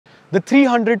The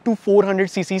 300 to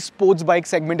 400cc sports bike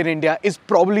segment in India is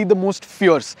probably the most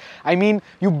fierce. I mean,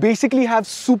 you basically have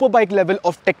superbike level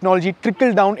of technology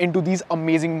trickle down into these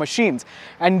amazing machines.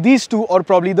 And these two are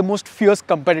probably the most fierce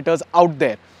competitors out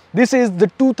there. This is the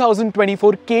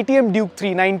 2024 KTM Duke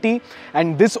 390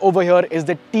 and this over here is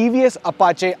the TVS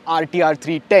Apache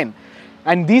RTR310.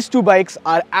 And these two bikes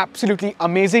are absolutely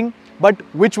amazing, but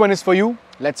which one is for you?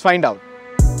 Let's find out.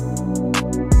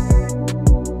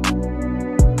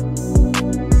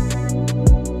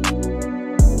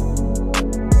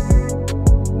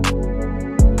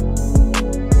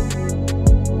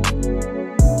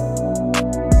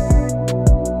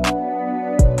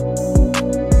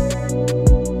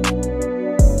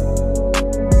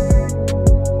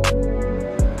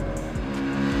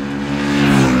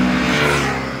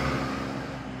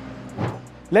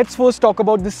 Let's first talk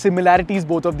about the similarities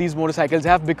both of these motorcycles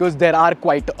have, because there are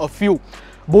quite a few.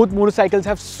 Both motorcycles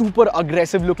have super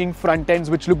aggressive looking front ends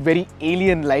which look very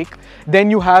alien-like. Then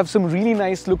you have some really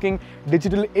nice looking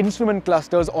digital instrument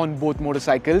clusters on both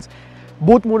motorcycles.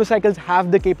 Both motorcycles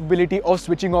have the capability of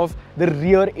switching off the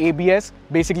rear ABS.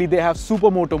 Basically, they have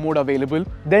supermoto mode available.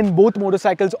 Then both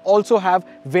motorcycles also have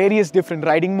various different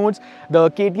riding modes. The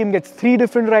KTM gets 3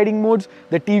 different riding modes.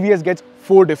 The TVS gets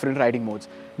 4 different riding modes.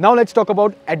 Now let's talk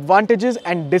about advantages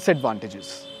and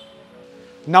disadvantages.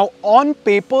 Now on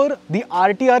paper, the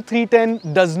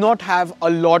RTR310 does not have a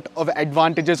lot of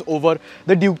advantages over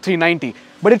the Duke 390,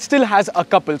 but it still has a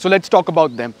couple. So let's talk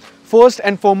about them. First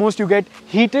and foremost, you get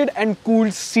heated and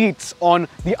cooled seats on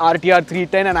the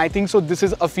RTR310, and I think so this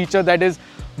is a feature that is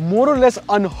more or less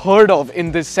unheard of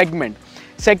in this segment.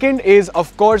 Second is,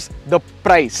 of course, the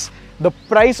price. The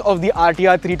price of the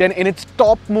RTR310 in its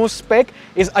topmost spec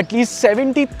is at least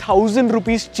 70,000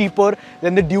 rupees cheaper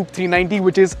than the Duke 390,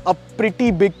 which is a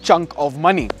pretty big chunk of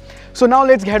money. So now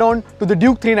let's head on to the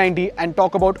Duke 390 and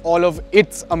talk about all of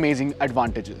its amazing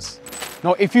advantages.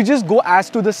 Now, if you just go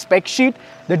as to the spec sheet,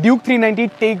 the Duke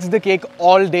 390 takes the cake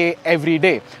all day, every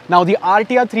day. Now, the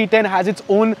RTR310 has its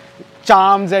own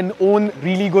charms and own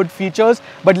really good features,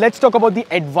 but let's talk about the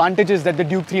advantages that the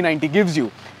Duke 390 gives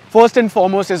you. First and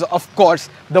foremost is, of course,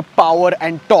 the power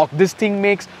and torque. This thing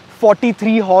makes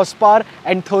 43 horsepower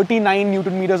and 39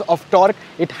 Newton meters of torque.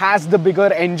 It has the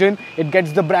bigger engine. It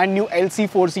gets the brand new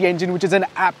LC4C engine, which is an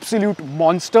absolute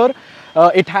monster.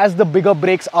 It has the bigger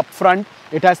brakes up front.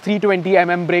 It has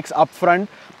 320mm brakes up front.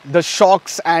 The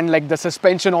shocks and like the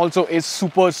suspension also is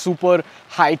super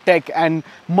high tech and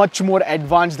much more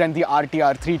advanced than the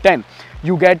RTR310.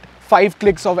 You get 5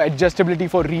 clicks of adjustability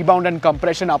for rebound and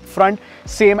compression up front,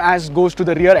 same as goes to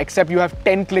the rear, except you have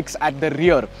 10 clicks at the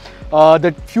rear.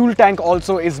 The fuel tank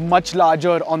also is much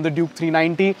larger on the Duke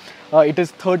 390. It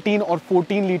is 13 or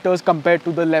 14 liters compared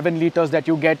to the 11 liters that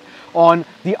you get on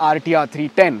the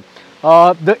RTR310.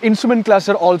 The instrument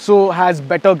cluster also has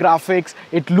better graphics.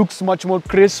 It looks much more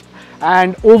crisp,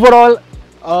 and overall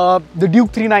the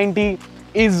Duke 390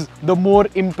 is the more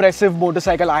impressive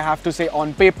motorcycle, I have to say,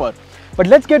 on paper. But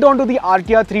let's get on to the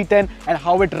RTR310 and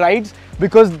how it rides,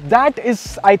 because that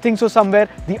is, I think so, somewhere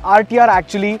the RTR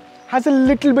actually has a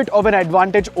little bit of an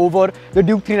advantage over the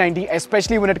Duke 390,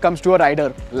 especially when it comes to a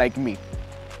rider like me.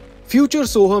 Future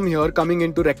Soham here, coming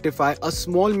in to rectify a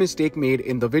small mistake made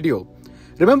in the video.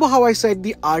 Remember how I said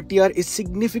the RTR is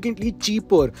significantly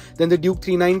cheaper than the Duke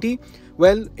 390?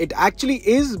 Well, it actually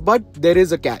is, but there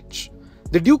is a catch.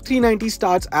 The Duke 390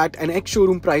 starts at an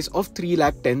ex-showroom price of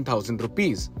 3,10,000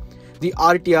 rupees. The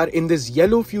RTR in this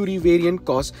Yellow Fury variant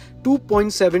costs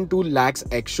 2.72 lakhs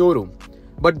ex-showroom.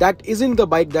 But that isn't the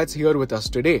bike that's here with us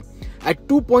today. At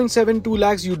 2.72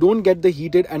 lakhs, you don't get the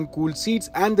heated and cooled seats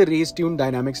and the race-tuned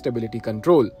dynamic stability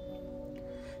control.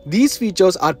 These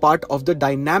features are part of the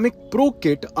Dynamic Pro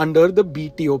kit under the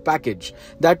BTO package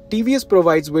that TVS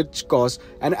provides, which costs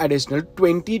an additional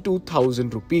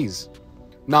 22,000 rupees.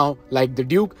 Now, like the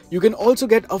Duke, you can also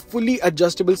get a fully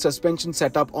adjustable suspension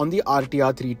setup on the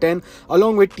RTR310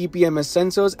 along with TPMS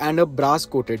sensors and a brass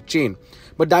coated chain.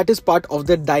 But that is part of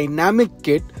the Dynamic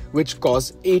kit, which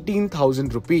costs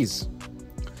 18,000 rupees.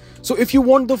 So if you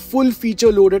want the full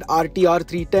feature loaded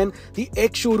RTR310, the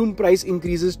ex-showroom price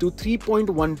increases to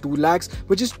 3.12 lakhs,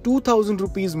 which is 2,000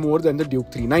 rupees more than the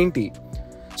Duke 390.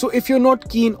 So if you're not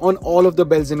keen on all of the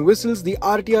bells and whistles, the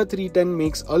RTR310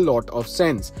 makes a lot of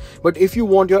sense. But if you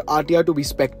want your RTR to be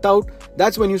specced out,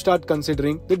 that's when you start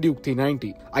considering the Duke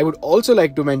 390. I would also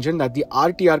like to mention that the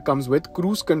RTR comes with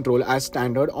cruise control as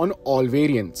standard on all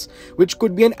variants, which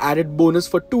could be an added bonus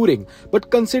for touring. But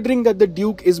considering that the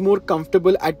Duke is more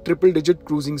comfortable at triple-digit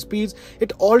cruising speeds,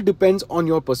 it all depends on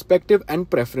your perspective and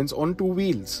preference on two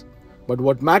wheels. But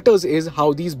what matters is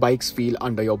how these bikes feel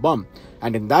under your bum.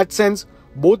 And in that sense,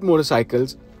 both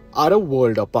motorcycles are a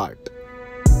world apart.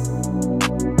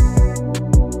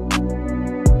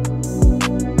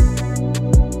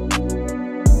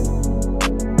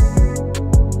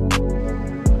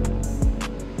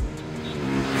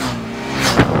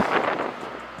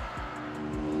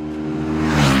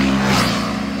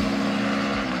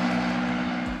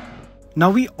 Now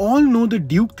we all know the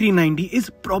Duke 390 is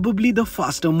probably the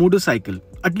faster motorcycle,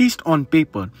 at least on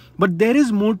paper, but there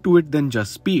is more to it than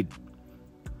just speed.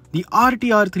 The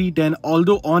RTR310,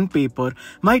 although on paper,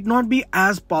 might not be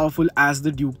as powerful as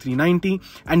the Duke 390,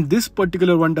 and this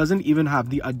particular one doesn't even have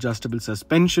the adjustable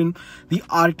suspension. The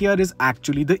RTR is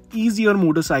actually the easier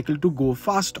motorcycle to go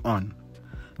fast on.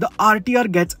 The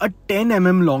RTR gets a 10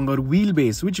 mm longer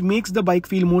wheelbase, which makes the bike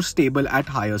feel more stable at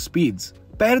higher speeds.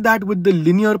 Pair that with the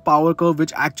linear power curve,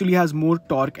 which actually has more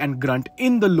torque and grunt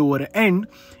in the lower end,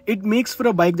 it makes for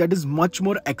a bike that is much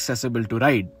more accessible to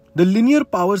ride. The linear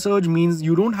power surge means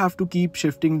you don't have to keep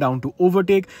shifting down to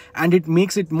overtake, and it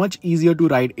makes it much easier to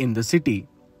ride in the city.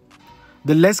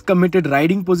 The less committed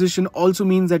riding position also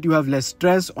means that you have less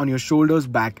stress on your shoulders,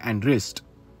 back and wrist.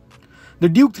 The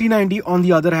Duke 390 on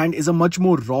the other hand is a much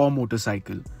more raw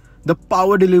motorcycle. The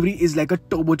power delivery is like a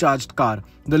turbocharged car.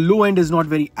 The low end is not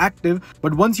very active,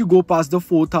 but once you go past the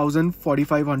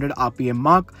 4000-4500 RPM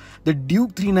mark, the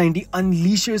Duke 390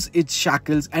 unleashes its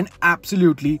shackles and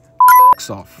absolutely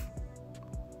off.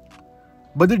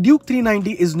 But the Duke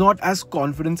 390 is not as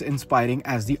confidence-inspiring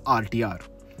as the RTR.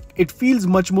 It feels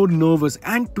much more nervous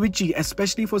and twitchy,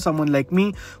 especially for someone like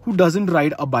me who doesn't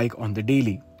ride a bike on the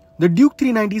daily. The Duke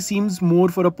 390 seems more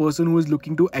for a person who is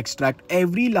looking to extract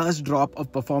every last drop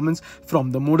of performance from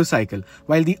the motorcycle,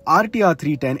 while the RTR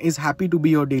 310 is happy to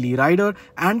be your daily rider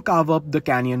and carve up the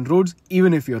canyon roads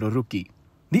even if you're a rookie.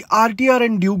 The RTR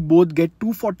and Duke both get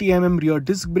 240mm rear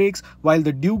disc brakes, while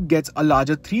the Duke gets a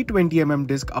larger 320mm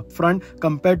disc up front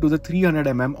compared to the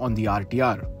 300mm on the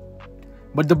RTR.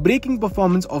 But the braking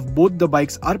performance of both the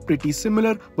bikes are pretty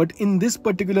similar, but in this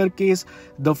particular case,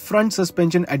 the front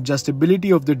suspension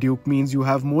adjustability of the Duke means you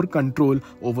have more control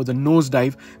over the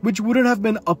nosedive, which wouldn't have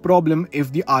been a problem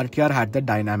if the RTR had the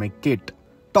dynamic kit.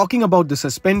 Talking about the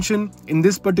suspension, in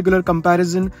this particular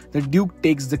comparison, the Duke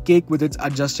takes the cake with its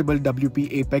adjustable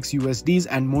WP Apex USDs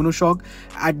and monoshock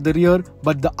at the rear,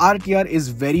 but the RTR is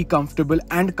very comfortable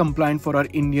and compliant for our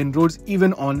Indian roads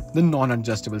even on the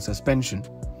non-adjustable suspension.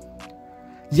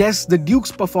 Yes, the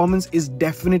Duke's performance is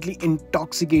definitely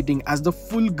intoxicating as the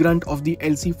full grunt of the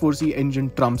LC4C engine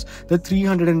trumps the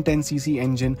 310cc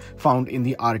engine found in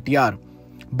the RTR.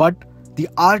 But the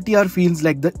RTR feels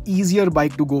like the easier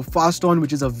bike to go fast on,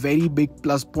 which is a very big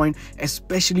plus point,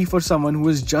 especially for someone who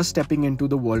is just stepping into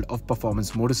the world of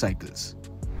performance motorcycles.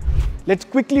 Let's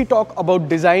quickly talk about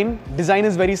design. Design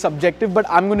is very subjective, but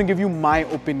I'm going to give you my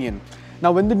opinion.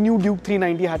 Now, when the new Duke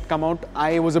 390 had come out,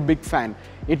 I was a big fan.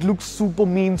 It looks super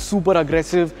mean, super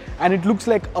aggressive, and it looks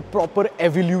like a proper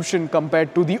evolution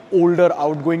compared to the older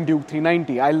outgoing Duke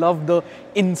 390. I love the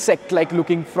insect-like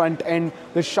looking front end,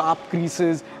 the sharp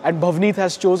creases, and Bhavneet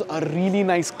has chose a really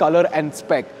nice color and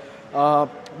spec.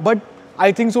 But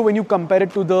I think so when you compare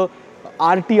it to the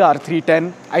RTR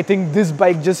 310, I think this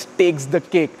bike just takes the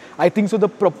cake. I think so the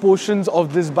proportions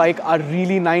of this bike are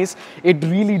really nice. It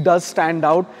really does stand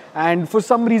out, and for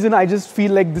some reason I just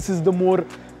feel like this is the more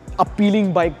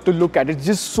appealing bike to look at. It's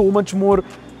just so much more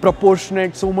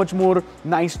proportionate, so much more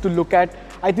nice to look at.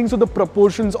 I think so the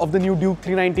proportions of the new Duke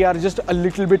 390 are just a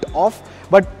little bit off,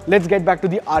 but let's get back to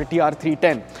the RTR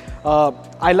 310.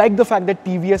 I like the fact that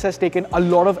TVS has taken a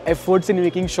lot of efforts in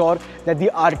making sure that the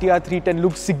RTR 310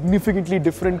 looks significantly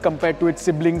different compared to its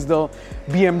siblings, the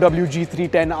BMW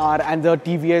G310R and the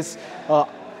TVS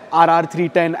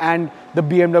RR310 and the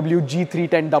BMW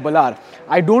G310RR.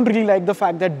 I don't really like the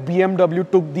fact that BMW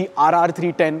took the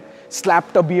RR310,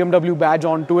 slapped a BMW badge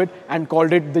onto it and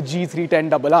called it the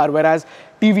G310RR, whereas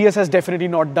TVS has definitely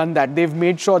not done that. They've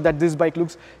made sure that this bike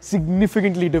looks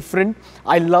significantly different.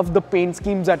 I love the paint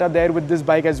schemes that are there with this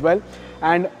bike as well.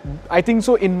 And I think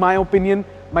so, in my opinion,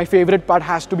 my favorite part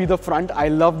has to be the front. I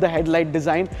love the headlight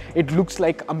design. It looks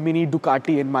like a mini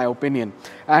Ducati in my opinion.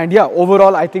 And yeah,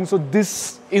 overall, I think so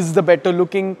this is the better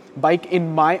looking bike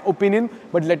in my opinion.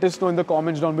 But let us know in the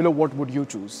comments down below, what would you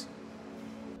choose?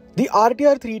 The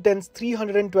RTR 310's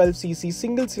 312cc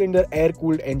single-cylinder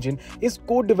air-cooled engine is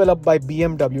co-developed by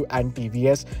BMW and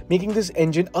TVS, making this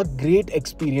engine a great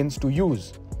experience to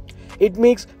use. It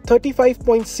makes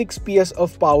 35.6 PS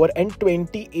of power and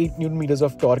 28 Nm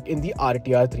of torque in the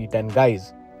RTR 310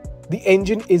 guys. The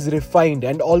engine is refined,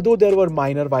 and although there were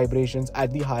minor vibrations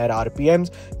at the higher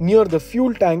RPMs near the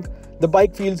fuel tank, the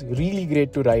bike feels really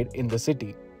great to ride in the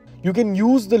city. You can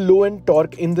use the low-end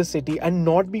torque in the city and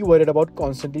not be worried about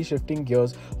constantly shifting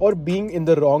gears or being in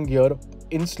the wrong gear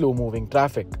in slow-moving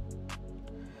traffic.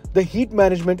 The heat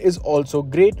management is also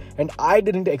great, and I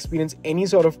didn't experience any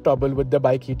sort of trouble with the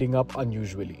bike heating up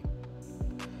unusually.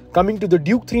 Coming to the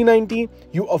Duke 390,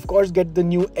 you of course get the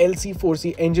new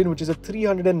LC4C engine, which is a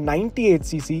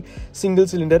 398cc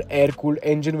single-cylinder air-cooled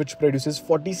engine which produces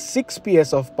 46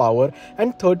 PS of power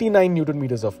and 39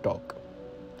 Nm of torque.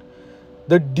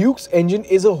 The Duke's engine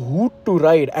is a hoot to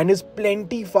ride and is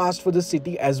plenty fast for the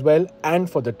city as well and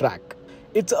for the track.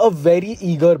 It's a very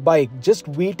eager bike, just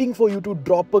waiting for you to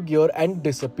drop a gear and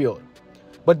disappear.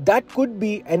 But that could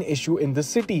be an issue in the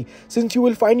city, since you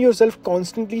will find yourself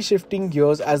constantly shifting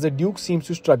gears as the Duke seems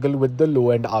to struggle with the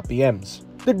low-end RPMs.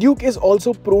 The Duke is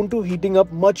also prone to heating up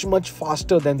much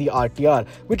faster than the RTR,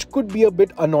 which could be a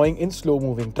bit annoying in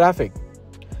slow-moving traffic.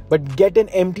 But get an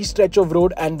empty stretch of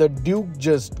road and the Duke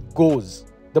just goes.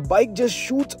 The bike just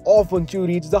shoots off once you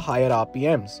reach the higher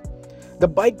RPMs. The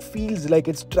bike feels like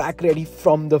it's track ready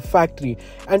from the factory,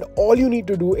 and all you need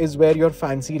to do is wear your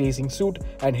fancy racing suit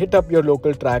and hit up your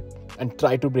local track and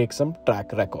try to break some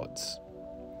track records.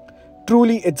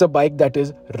 Truly, it's a bike that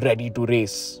is ready to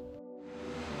race.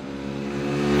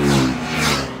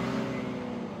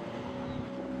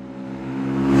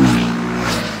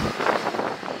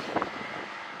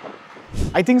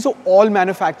 I think so all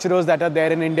manufacturers that are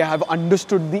there in India have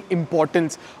understood the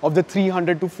importance of the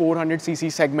 300 to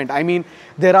 400cc segment. I mean,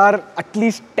 there are at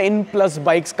least 10 plus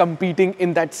bikes competing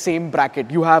in that same bracket.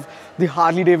 You have the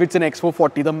Harley Davidson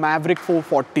X440, the Maverick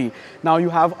 440. Now you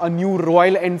have a new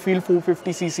Royal Enfield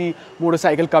 450cc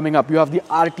motorcycle coming up. You have the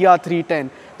RTR310,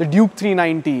 the Duke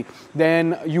 390.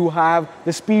 Then you have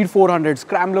the Speed 400,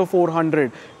 Scrambler 400.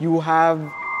 You have...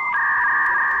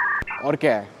 Aur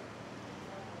kya hai?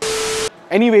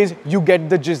 Anyways, you get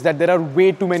the gist that there are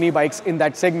way too many bikes in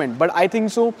that segment. But I think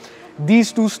so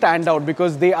these two stand out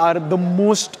because they are the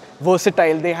most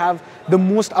versatile. They have the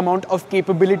most amount of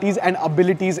capabilities and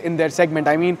abilities in their segment.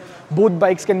 I mean, both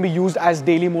bikes can be used as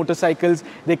daily motorcycles.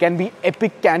 They can be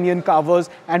epic canyon carvers,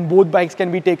 and both bikes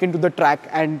can be taken to the track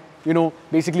and, you know,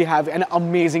 basically have an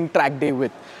amazing track day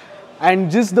with. And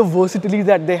just the versatility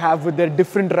that they have with their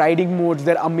different riding modes,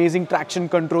 their amazing traction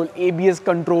control, ABS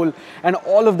control, and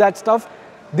all of that stuff,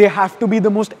 they have to be the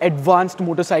most advanced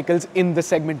motorcycles in the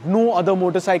segment. No other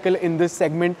motorcycle in this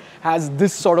segment has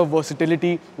this sort of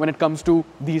versatility when it comes to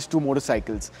these two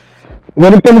motorcycles.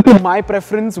 When it comes to my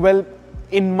preference, well,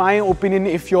 in my opinion,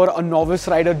 if you're a novice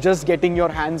rider just getting your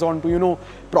hands on to, you know,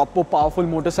 proper powerful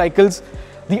motorcycles,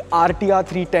 the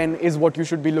RTR310 is what you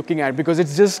should be looking at because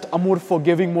it's just a more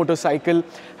forgiving motorcycle,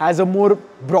 has a more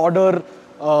broader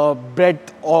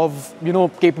breadth of, you know,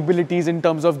 capabilities in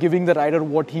terms of giving the rider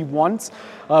what he wants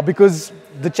because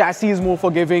the chassis is more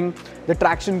forgiving, the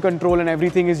traction control and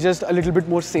everything is just a little bit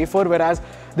more safer, whereas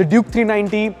the Duke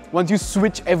 390, once you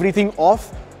switch everything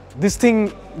off, this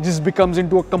thing just becomes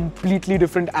into a completely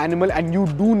different animal, and you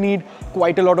do need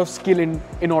quite a lot of skill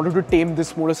in order to tame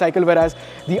this motorcycle, whereas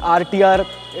the RTR,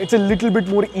 it's a little bit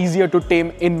more easier to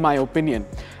tame in my opinion.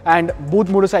 And both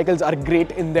motorcycles are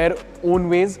great in their own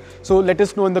ways. So let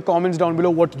us know in the comments down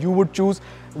below what you would choose.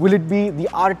 Will it be the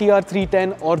RTR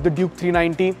 310 or the Duke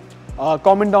 390?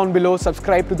 Comment down below,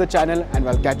 subscribe to the channel, and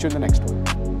I'll catch you in the next one.